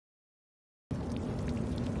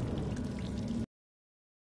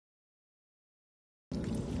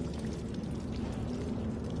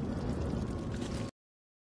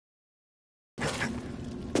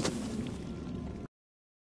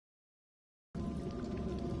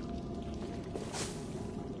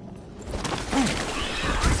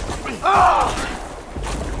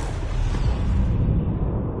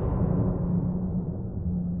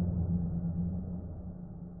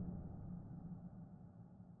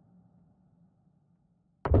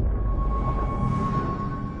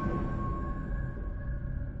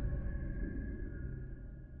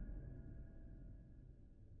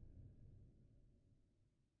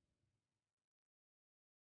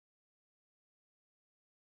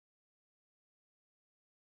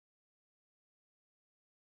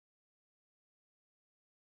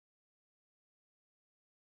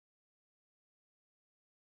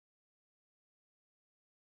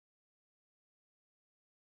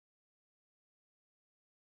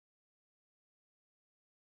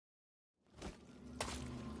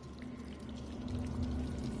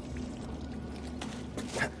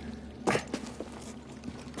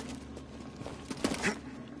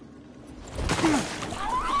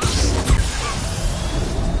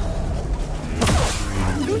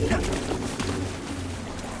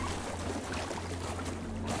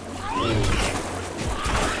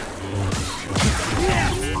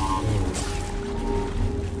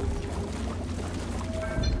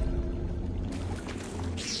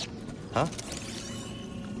Huh?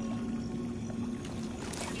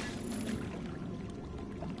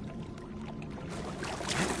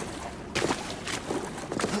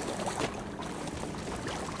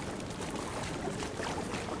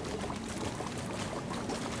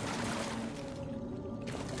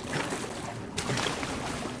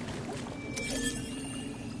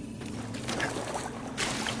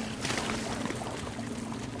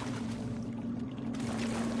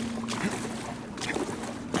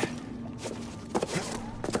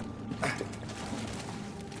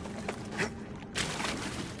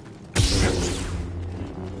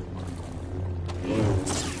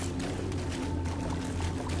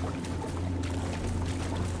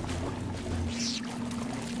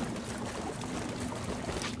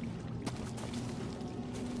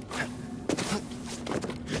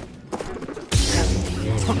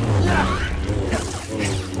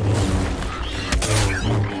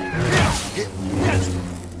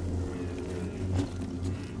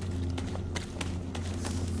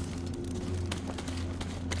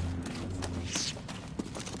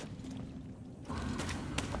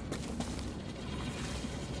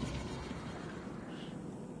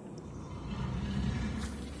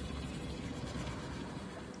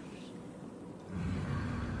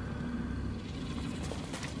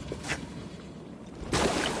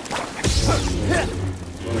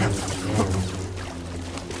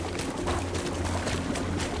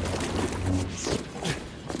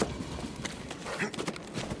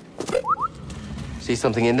 See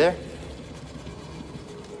something in there?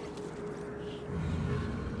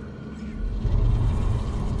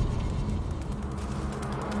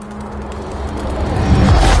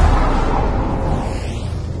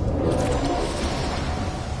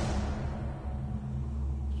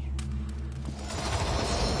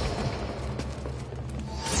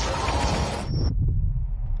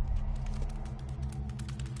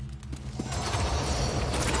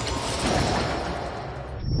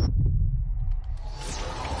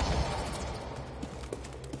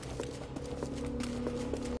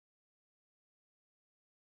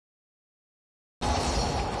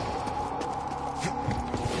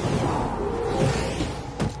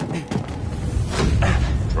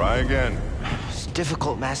 Try again. It's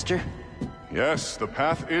difficult, Master. Yes, the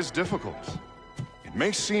path is difficult. It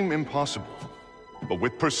may seem impossible, but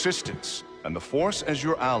with persistence and the Force as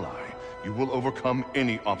your ally, you will overcome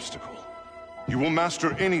any obstacle. You will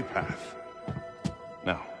master any path.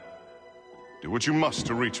 Now, do what you must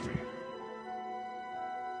to reach me.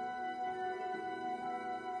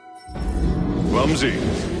 Clumsy.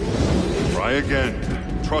 Try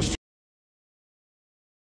again. Trust.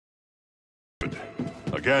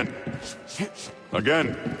 Again.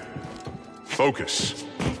 Again. Focus.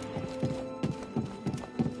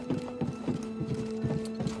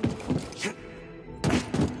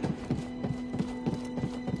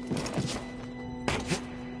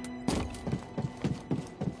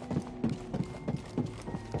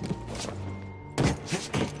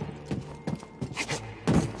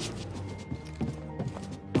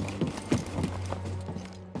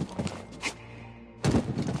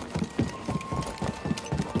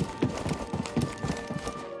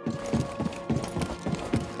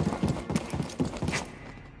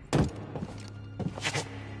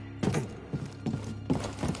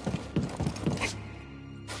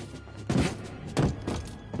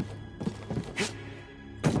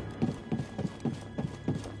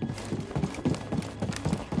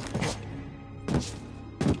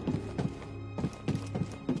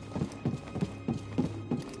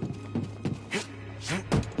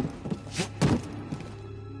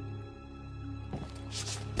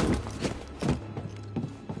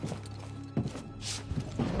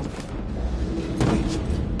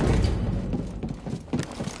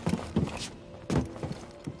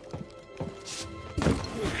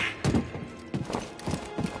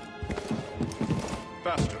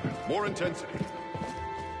 Faster, more intensity.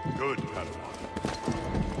 Good, Padawan.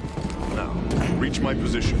 Now, reach my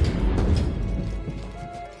position.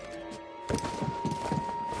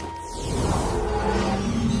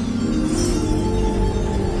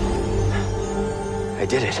 I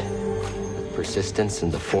did it. With persistence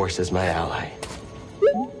and the Force as my ally.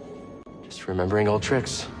 Just remembering old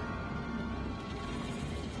tricks.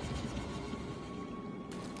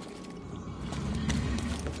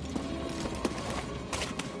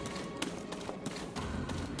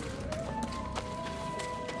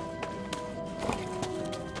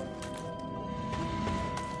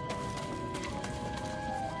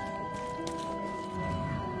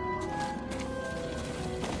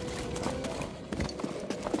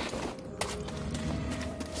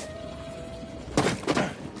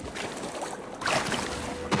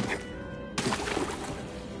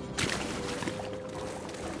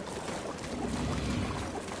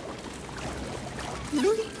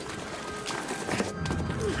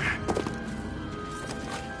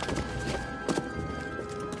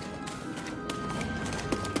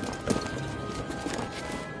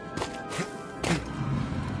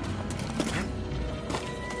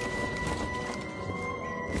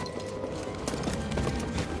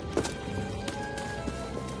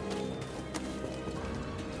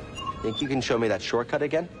 Think you can show me that shortcut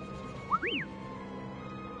again?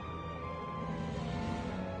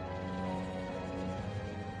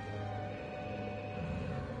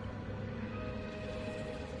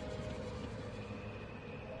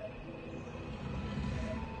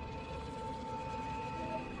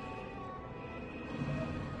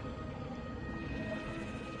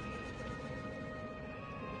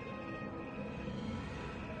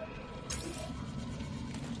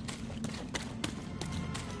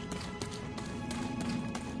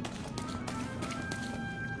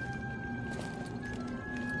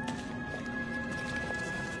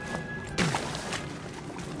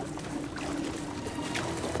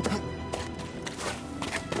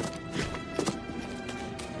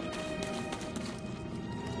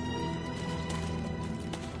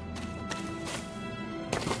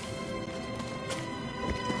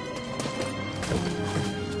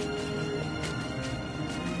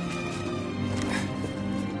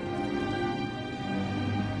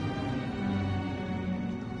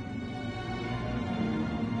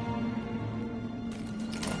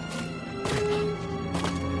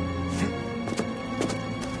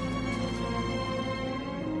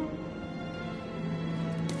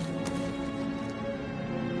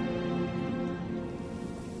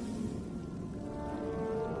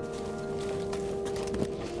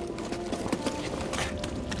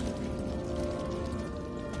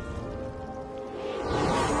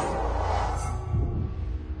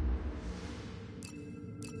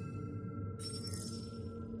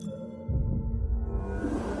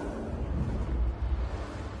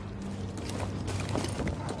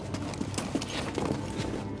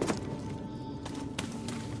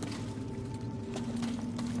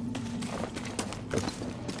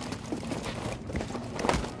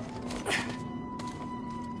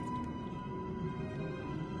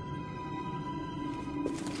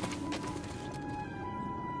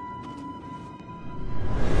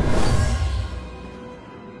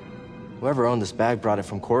 Whoever owned this bag brought it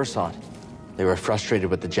from Coruscant. They were frustrated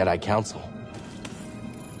with the Jedi Council.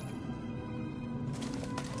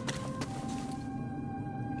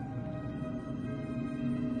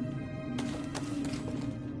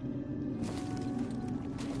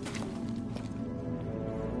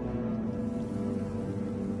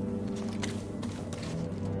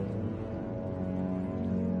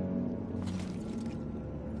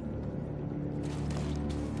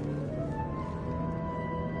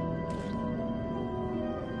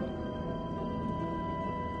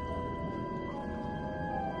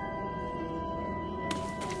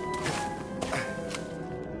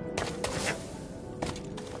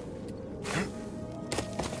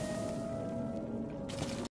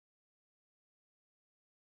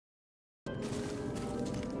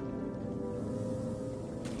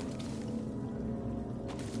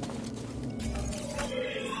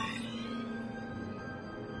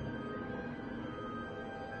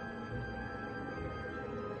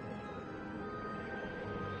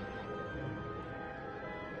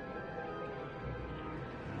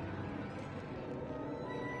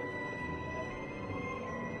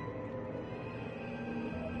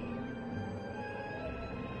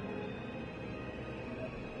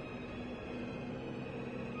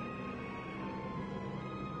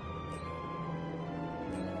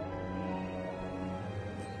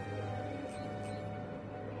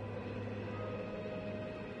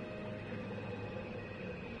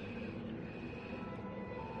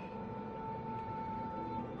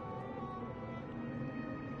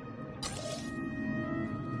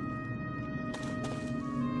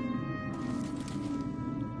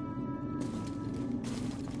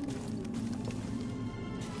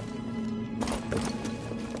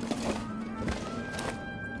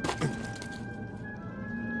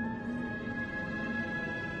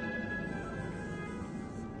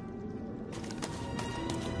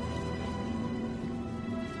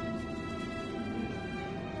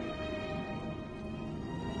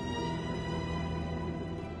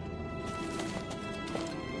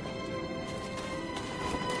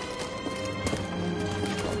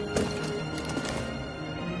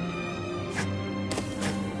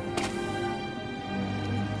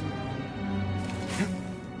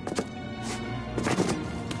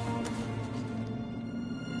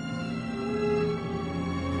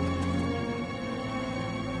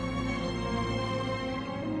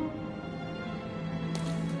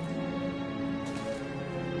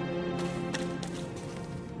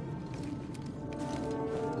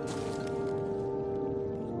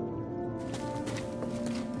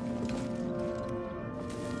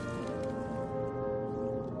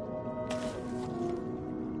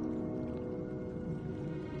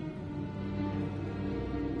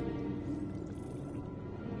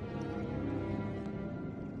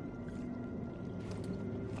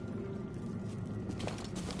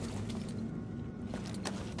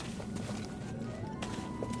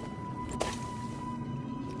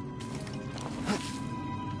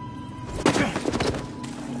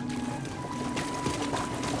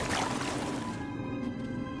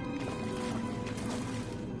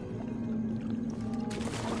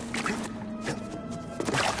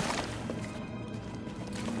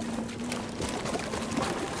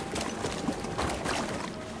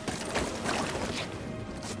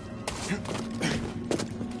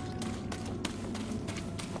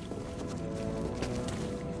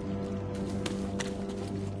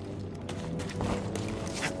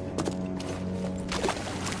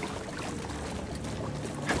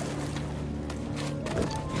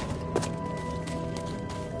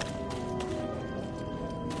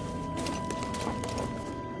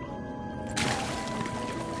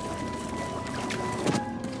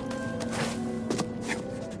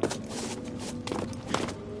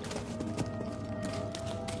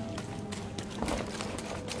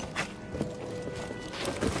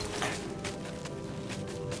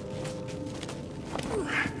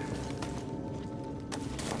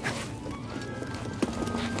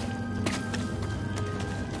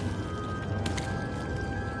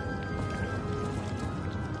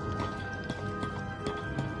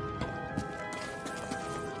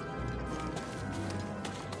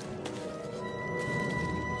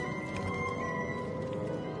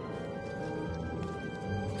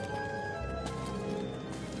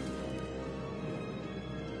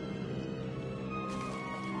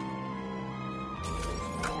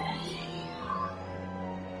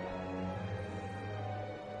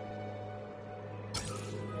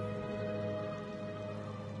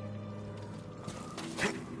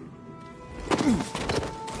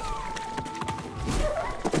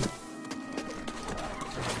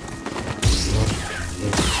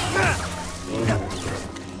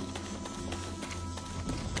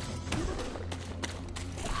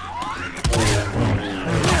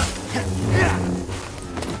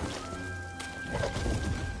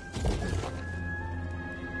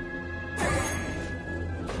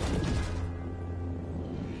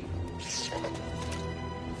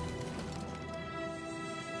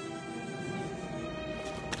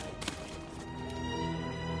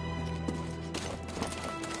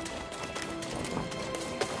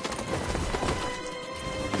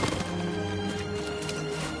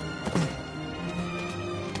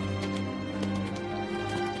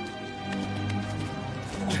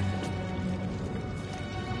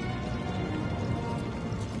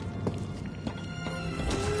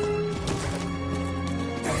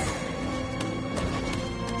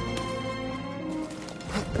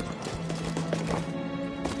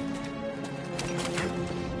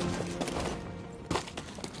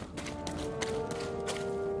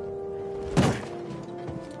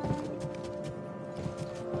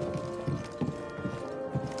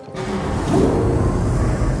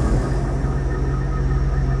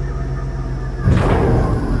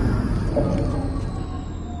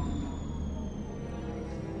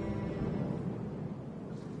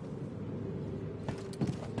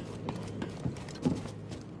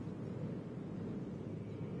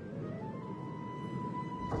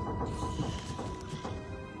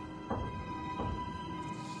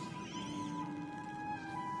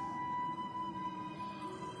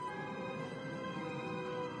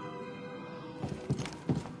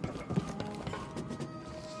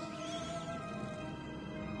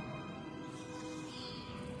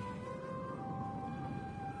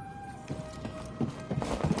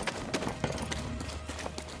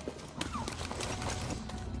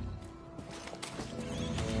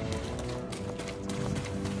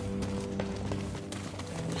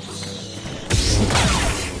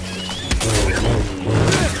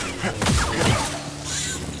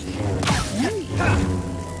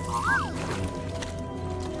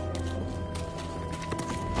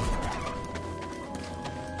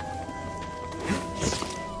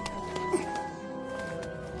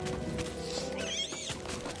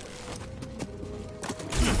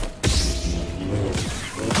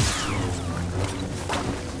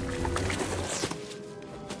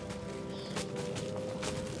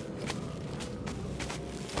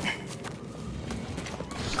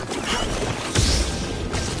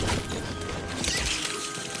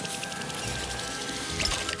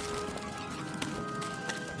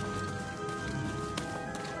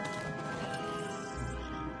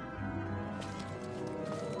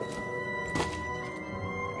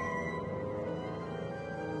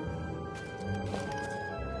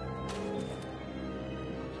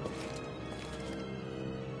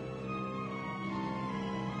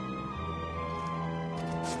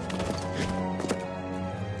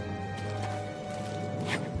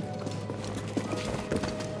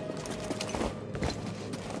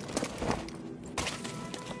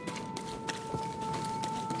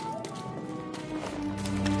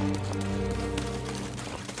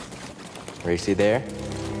 Racy there?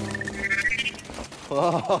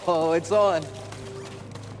 Oh, it's on.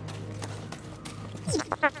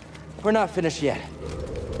 We're not finished yet.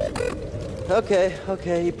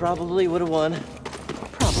 Okay, you probably would have won.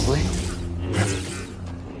 Probably.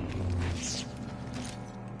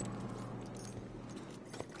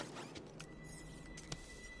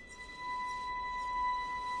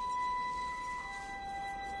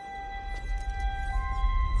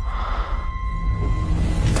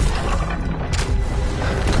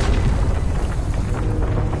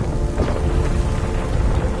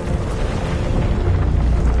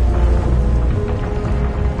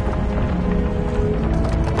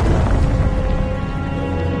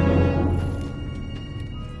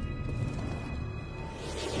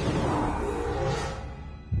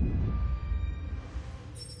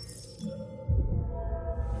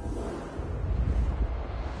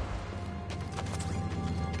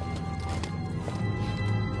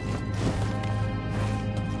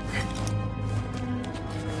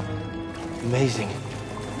 Amazing.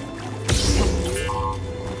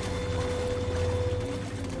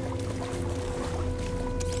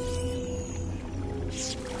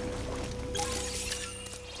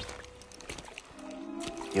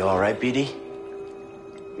 You all right, BD?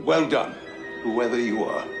 Well done, whoever you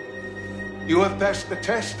are. You have passed the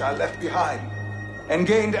test I left behind and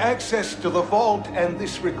gained access to the vault and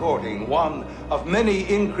this recording, one of many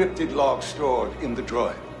encrypted logs stored in the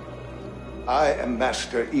droid. I am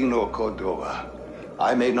Master Eno Cordova.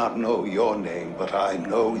 I may not know your name, but I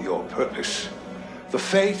know your purpose. The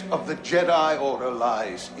fate of the Jedi Order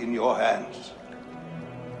lies in your hands.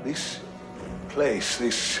 This place,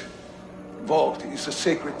 this vault, is a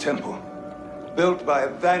sacred temple, built by a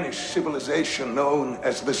vanished civilization known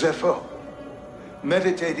as the Zepho.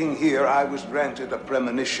 Meditating here, I was granted a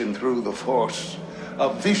premonition through the Force,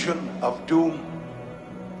 a vision of doom.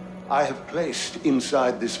 I have placed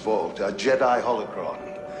inside this vault a Jedi holocron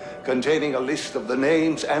containing a list of the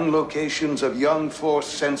names and locations of young Force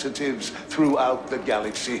sensitives throughout the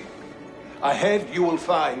galaxy. Ahead, you will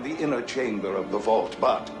find the inner chamber of the vault,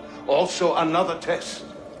 but also another test.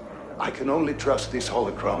 I can only trust this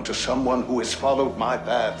holocron to someone who has followed my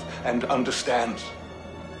path and understands.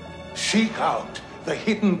 Seek out the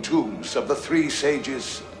hidden tombs of the three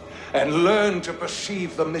sages and learn to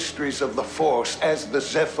perceive the mysteries of the Force as the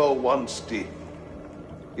Zepho once did.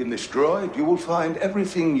 In this droid, you will find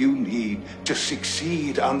everything you need to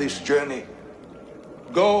succeed on this journey.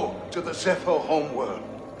 Go to the Zepho homeworld.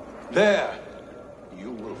 There,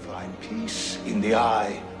 you will find peace in the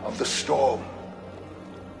eye of the storm.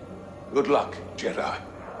 Good luck, Jedi.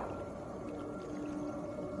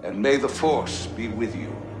 And may the Force be with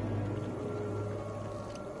you.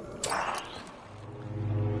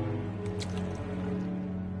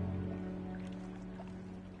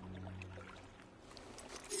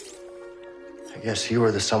 I guess you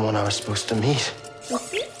were the someone I was supposed to meet.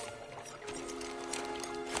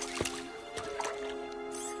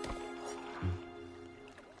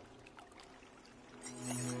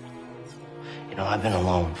 know, I've been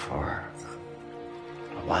alone for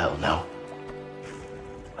a while now.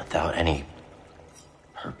 Without any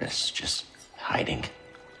purpose, just hiding.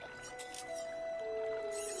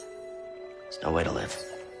 There's no way to live.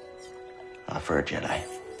 Not for a Jedi.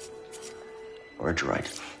 Or a droid.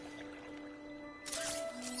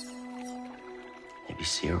 Maybe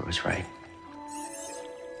Sierra was right.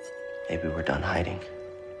 Maybe we're done hiding.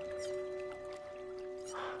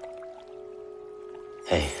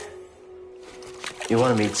 Hey, you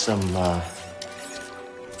want to meet some,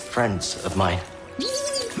 friends of mine?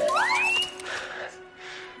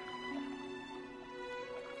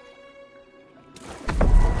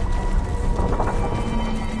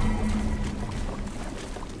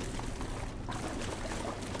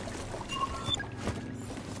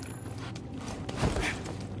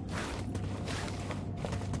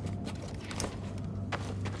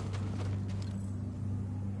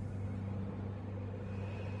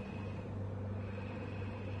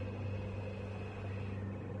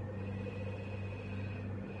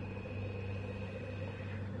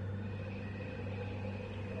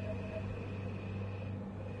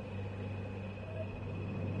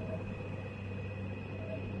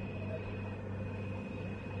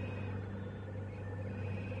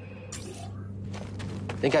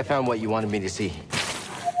 I think I found what you wanted me to see.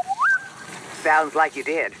 Sounds like you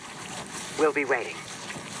did. We'll be waiting.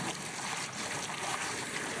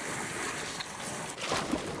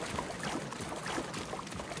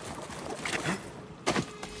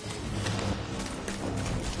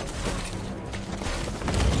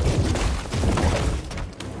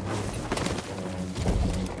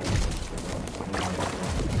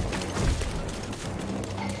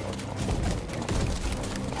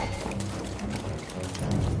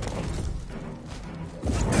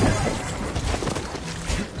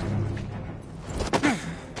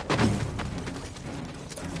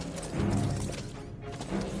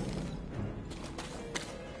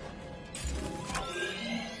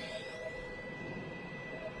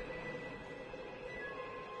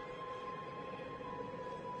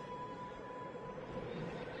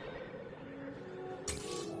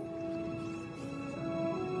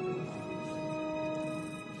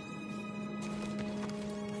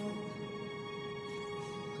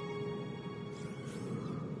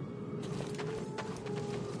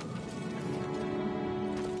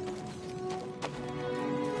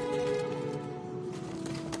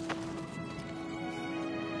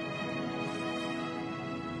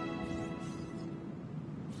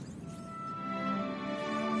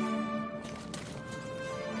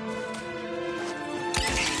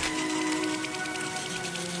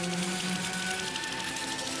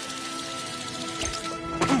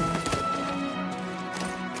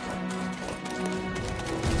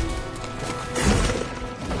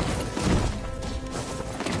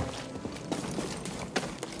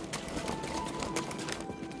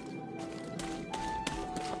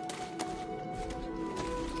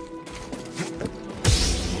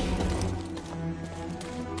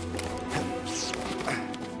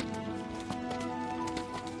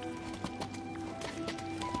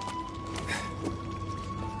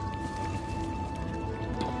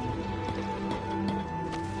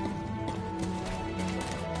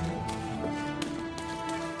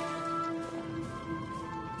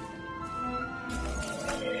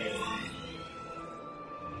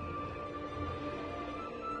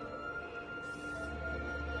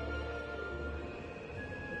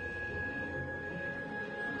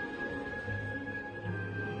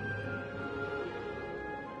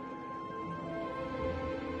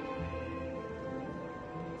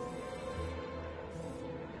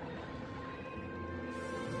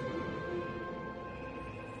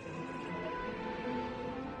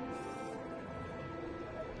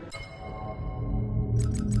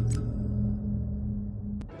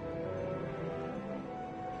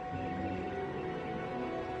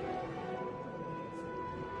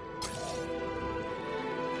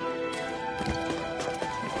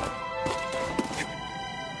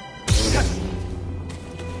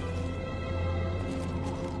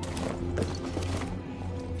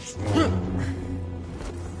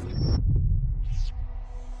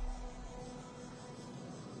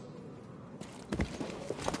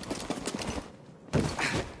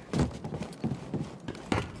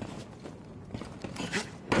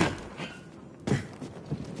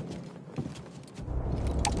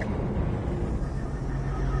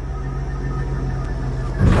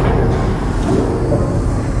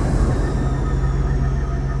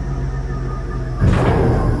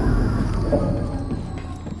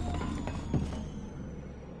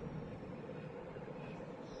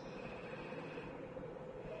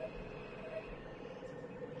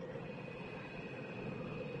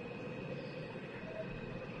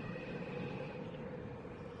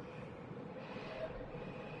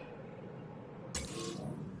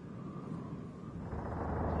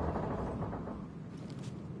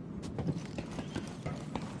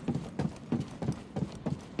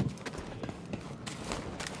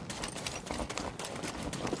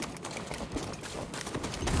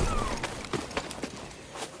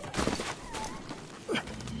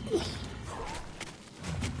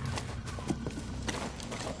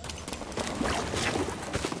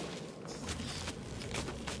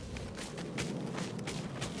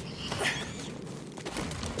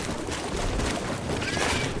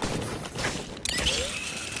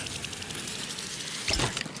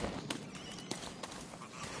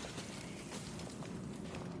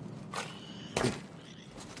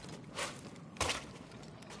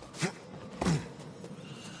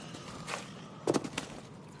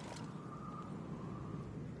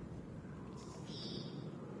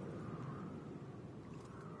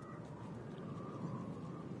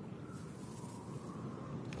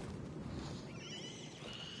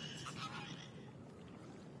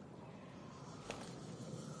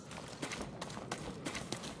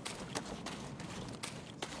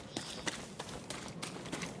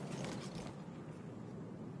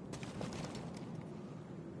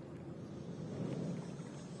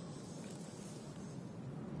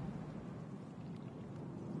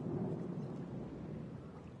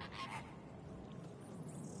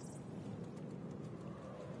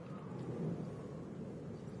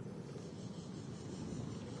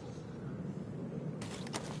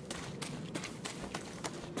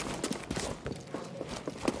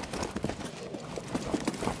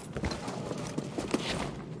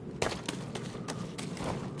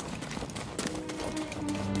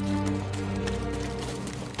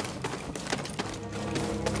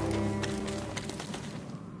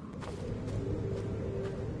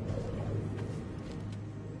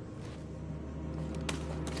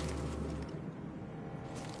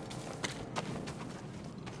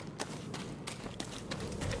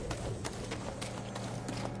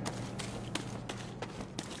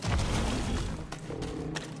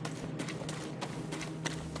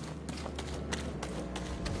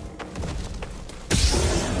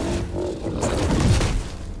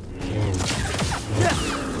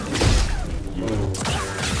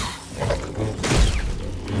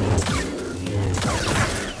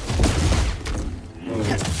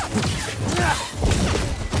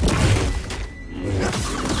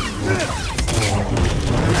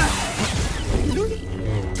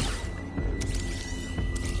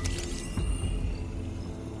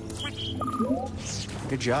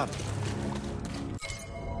 job.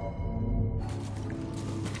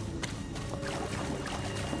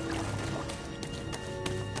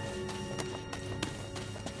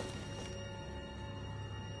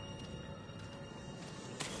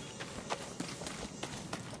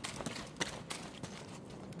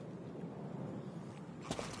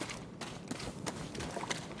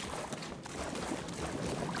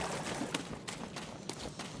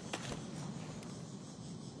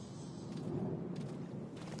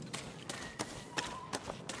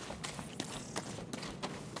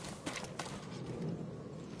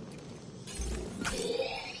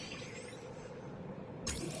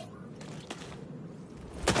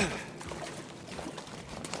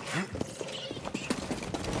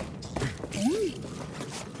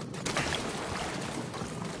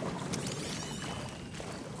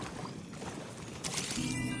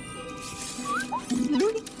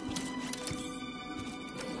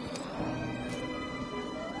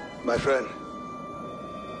 My friend,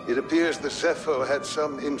 it appears the Zepho had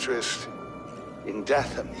some interest in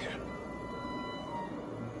Dathomir.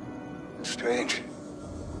 Strange.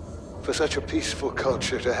 For such a peaceful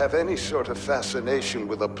culture to have any sort of fascination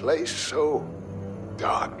with a place so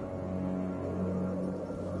dark.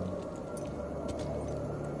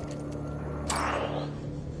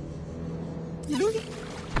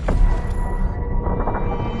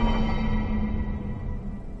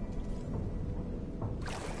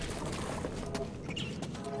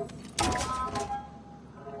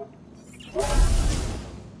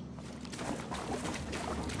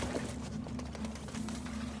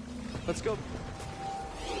 Let's go.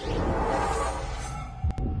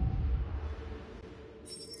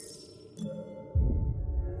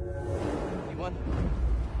 Anyone?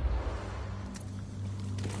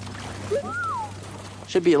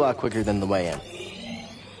 Should be a lot quicker than the way in.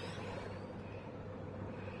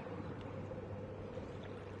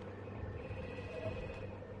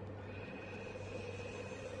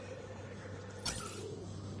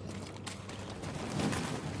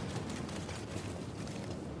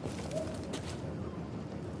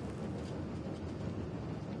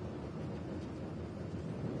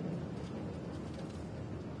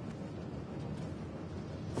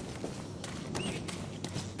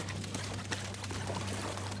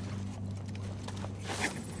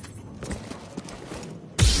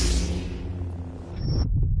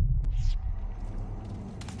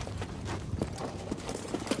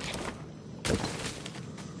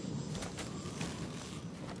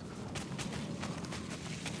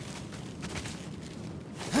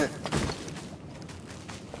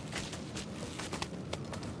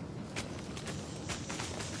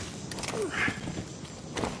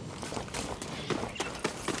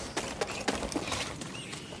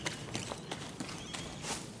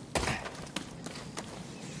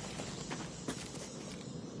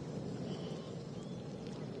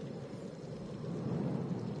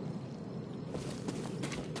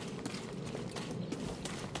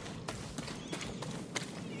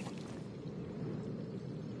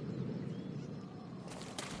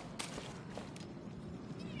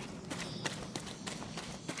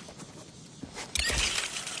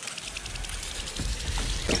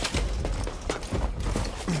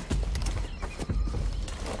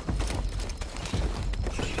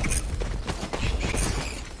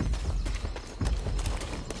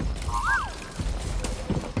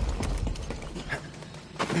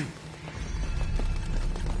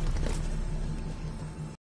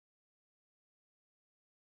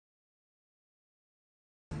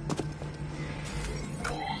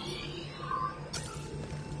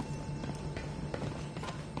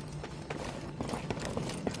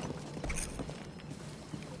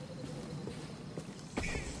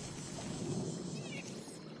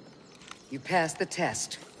 You passed the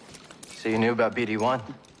test. So you knew about BD-1?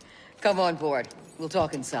 Come on board. We'll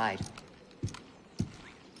talk inside.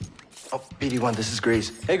 Oh, BD-1, this is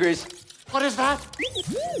Grease. Hey, Grease. What is that?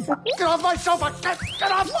 Get off my sofa! Get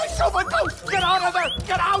off my sofa! Don't! Get out of there!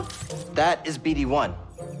 Get out! That is BD-1.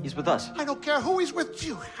 He's with us. I don't care who he's with. Do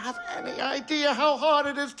you have any idea how hard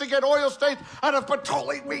it is to get oil stains out of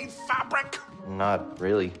petroleum fabric? Not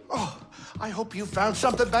really. Oh, I hope you found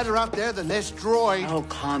something better out there than this droid. Oh,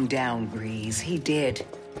 calm down, Grease. He did.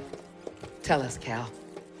 Tell us, Cal.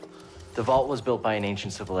 The vault was built by an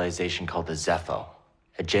ancient civilization called the Zepho.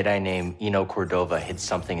 A Jedi named Eno Cordova hid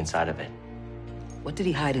something inside of it. What did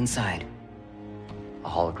he hide inside? A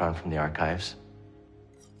holocron from the archives.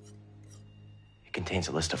 It contains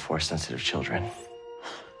a list of Force-sensitive children.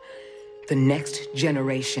 The next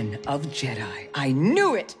generation of Jedi. I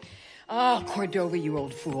knew it! Oh, Cordova, you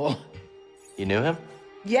old fool. You knew him?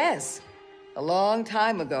 Yes. A long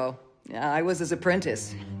time ago. I was his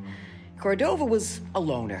apprentice. Cordova was a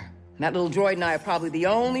loner. That little droid and I are probably the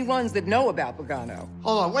only ones that know about Bogano.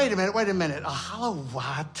 Hold on, wait a minute. A hollow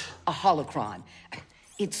what? A holocron.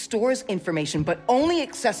 It stores information, but only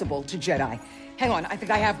accessible to Jedi. Hang on, I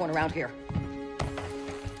think I have one around here.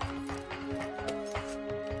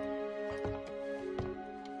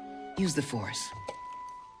 Use the Force.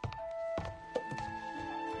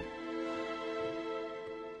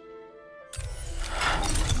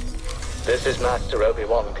 This is Master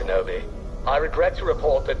Obi-Wan Kenobi. I regret to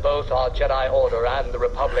report that both our Jedi Order and the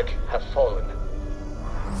Republic have fallen.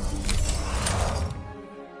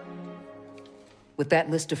 With that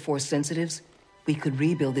list of Force sensitives, we could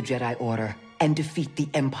rebuild the Jedi Order and defeat the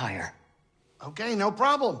Empire. Okay, no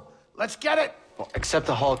problem. Let's get it. Well, except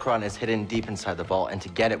the holocron is hidden deep inside the vault, and to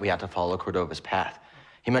get it, we have to follow Cordova's path.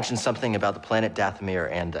 He mentioned something about the planet Dathomir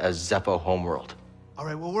and a Zepho homeworld. All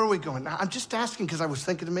right, well, where are we going? I'm just asking because I was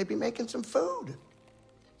thinking of maybe making some food.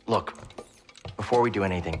 Look, before we do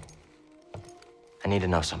anything, I need to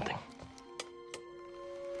know something.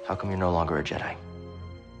 How come you're no longer a Jedi?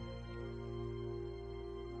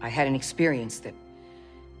 I had an experience that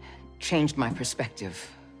changed my perspective.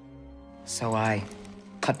 So I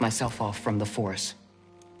cut myself off from the Force.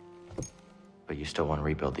 But you still want to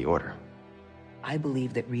rebuild the Order. I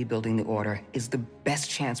believe that rebuilding the Order is the best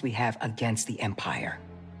chance we have against the Empire.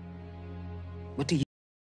 What do you...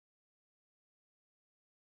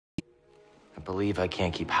 I believe I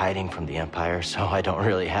can't keep hiding from the Empire, so I don't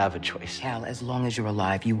really have a choice. Cal, as long as you're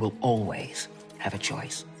alive, you will always have a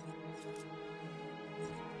choice.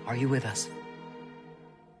 Are you with us?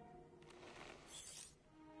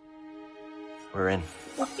 We're in.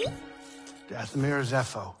 Dathomir or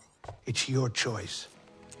Zepho, it's your choice.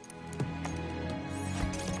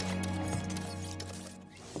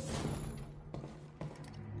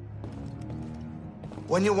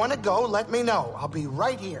 When you want to go, let me know. I'll be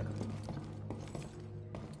right here.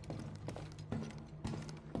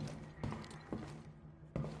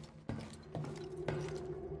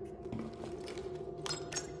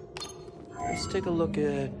 Let's take a look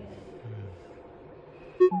at...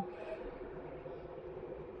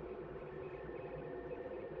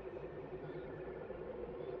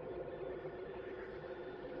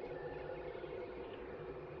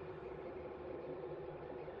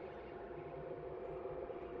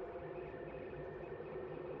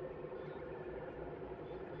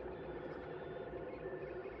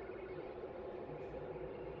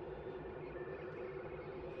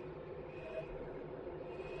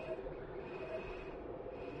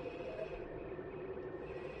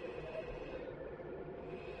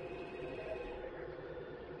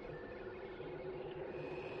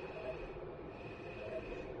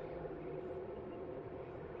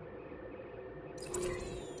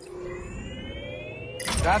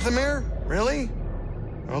 Dathomir? Really?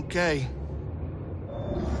 Okay.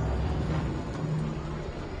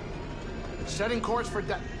 Setting course for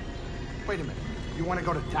Wait a minute. You want to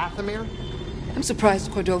go to Dathomir? I'm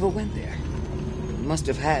surprised Cordova went there. He must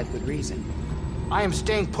have had good reason. I am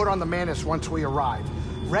staying put on the Mantis once we arrive.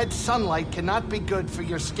 Red sunlight cannot be good for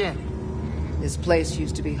your skin. This place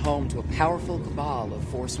used to be home to a powerful cabal of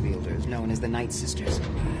Force wielders known as the Night Sisters.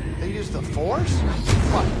 They use the Force?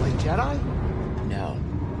 What, like Jedi? No.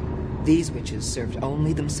 These witches served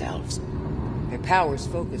only themselves. Their powers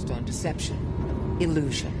focused on deception,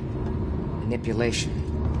 illusion, manipulation.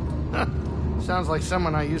 Sounds like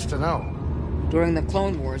someone I used to know. During the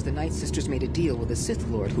Clone Wars, the Night Sisters made a deal with a Sith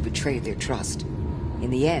Lord who betrayed their trust. In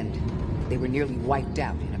the end, they were nearly wiped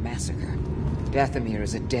out in a massacre. Dathomir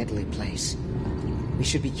is a deadly place. We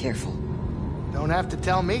should be careful. Don't have to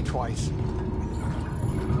tell me twice.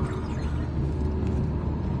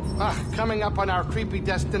 Coming up on our creepy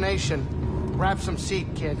destination. Grab some seat,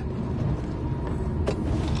 kid.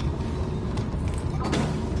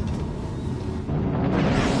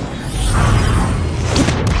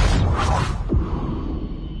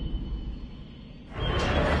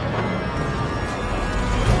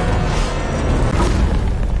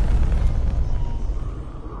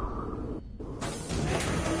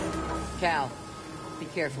 Cal, be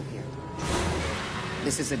careful here.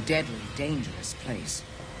 This is a deadly, dangerous place.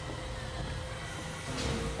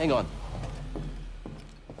 Hang on.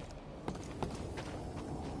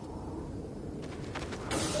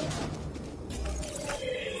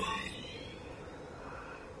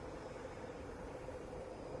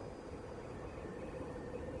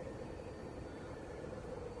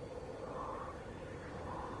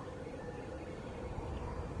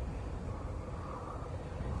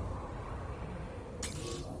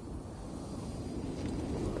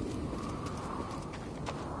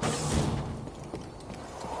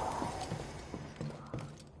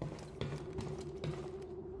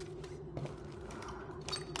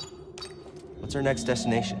 What's our next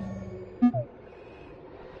destination?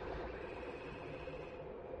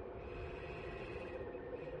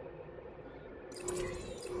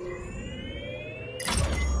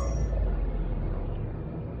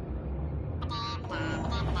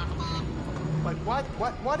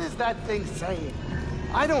 But what is that thing saying?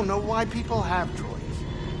 I don't know why people have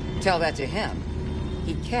droids. Tell that to him.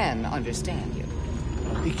 He can understand you.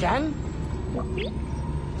 He can?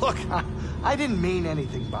 Look, I didn't mean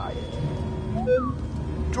anything by it.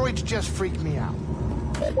 Droids just freak me out.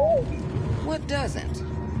 What doesn't?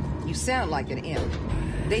 You sound like an imp.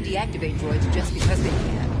 They deactivate droids just because they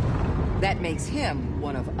can. That makes him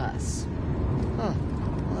one of us. Huh.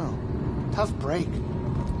 Well, tough break.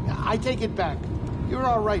 I take it back. You're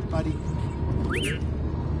all right, buddy.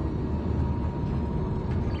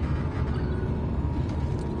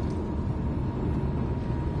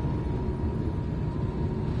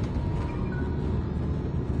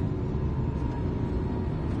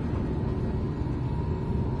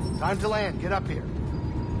 Time to land. Get up here.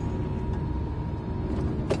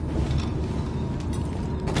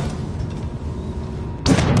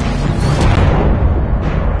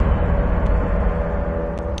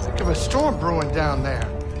 Think of a storm brewing down there.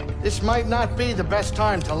 This might not be the best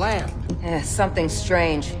time to land. Something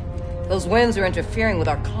strange. Those winds are interfering with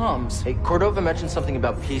our comms. Hey, Cordova mentioned something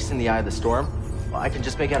about peace in the eye of the storm. Well, I can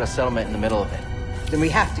just make out a settlement in the middle of it. Then we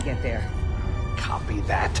have to get there. Copy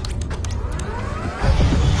that.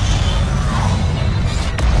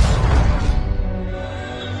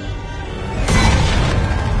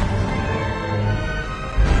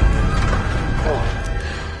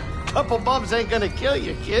 Couple bumps ain't gonna kill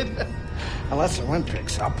you, kid. Unless the wind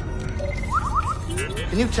picks up.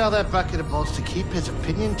 Can you tell that bucket of balls to keep his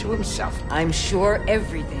opinion to himself? I'm sure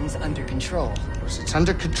everything's under control. Of course, it's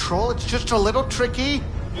under control. It's just a little tricky.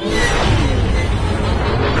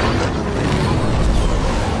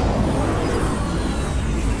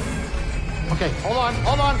 Okay, hold on.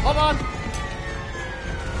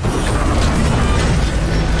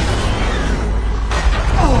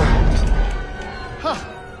 Oh! Huh.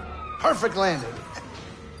 Perfect landing.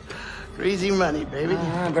 Easy money, baby.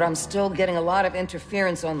 But I'm still getting a lot of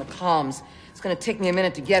interference on the comms. It's gonna take me a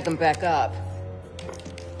minute to get them back up.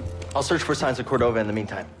 I'll search for signs of Cordova in the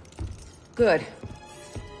meantime. Good.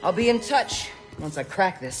 I'll be in touch once I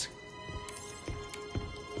crack this.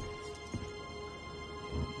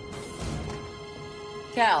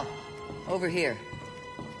 Cal, over here.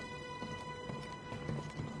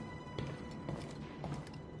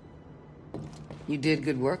 You did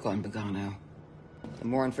good work on Bogano. The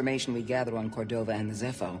more information we gather on Cordova and the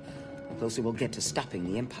Zepho, the closer we'll get to stopping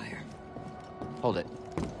the Empire. Hold it.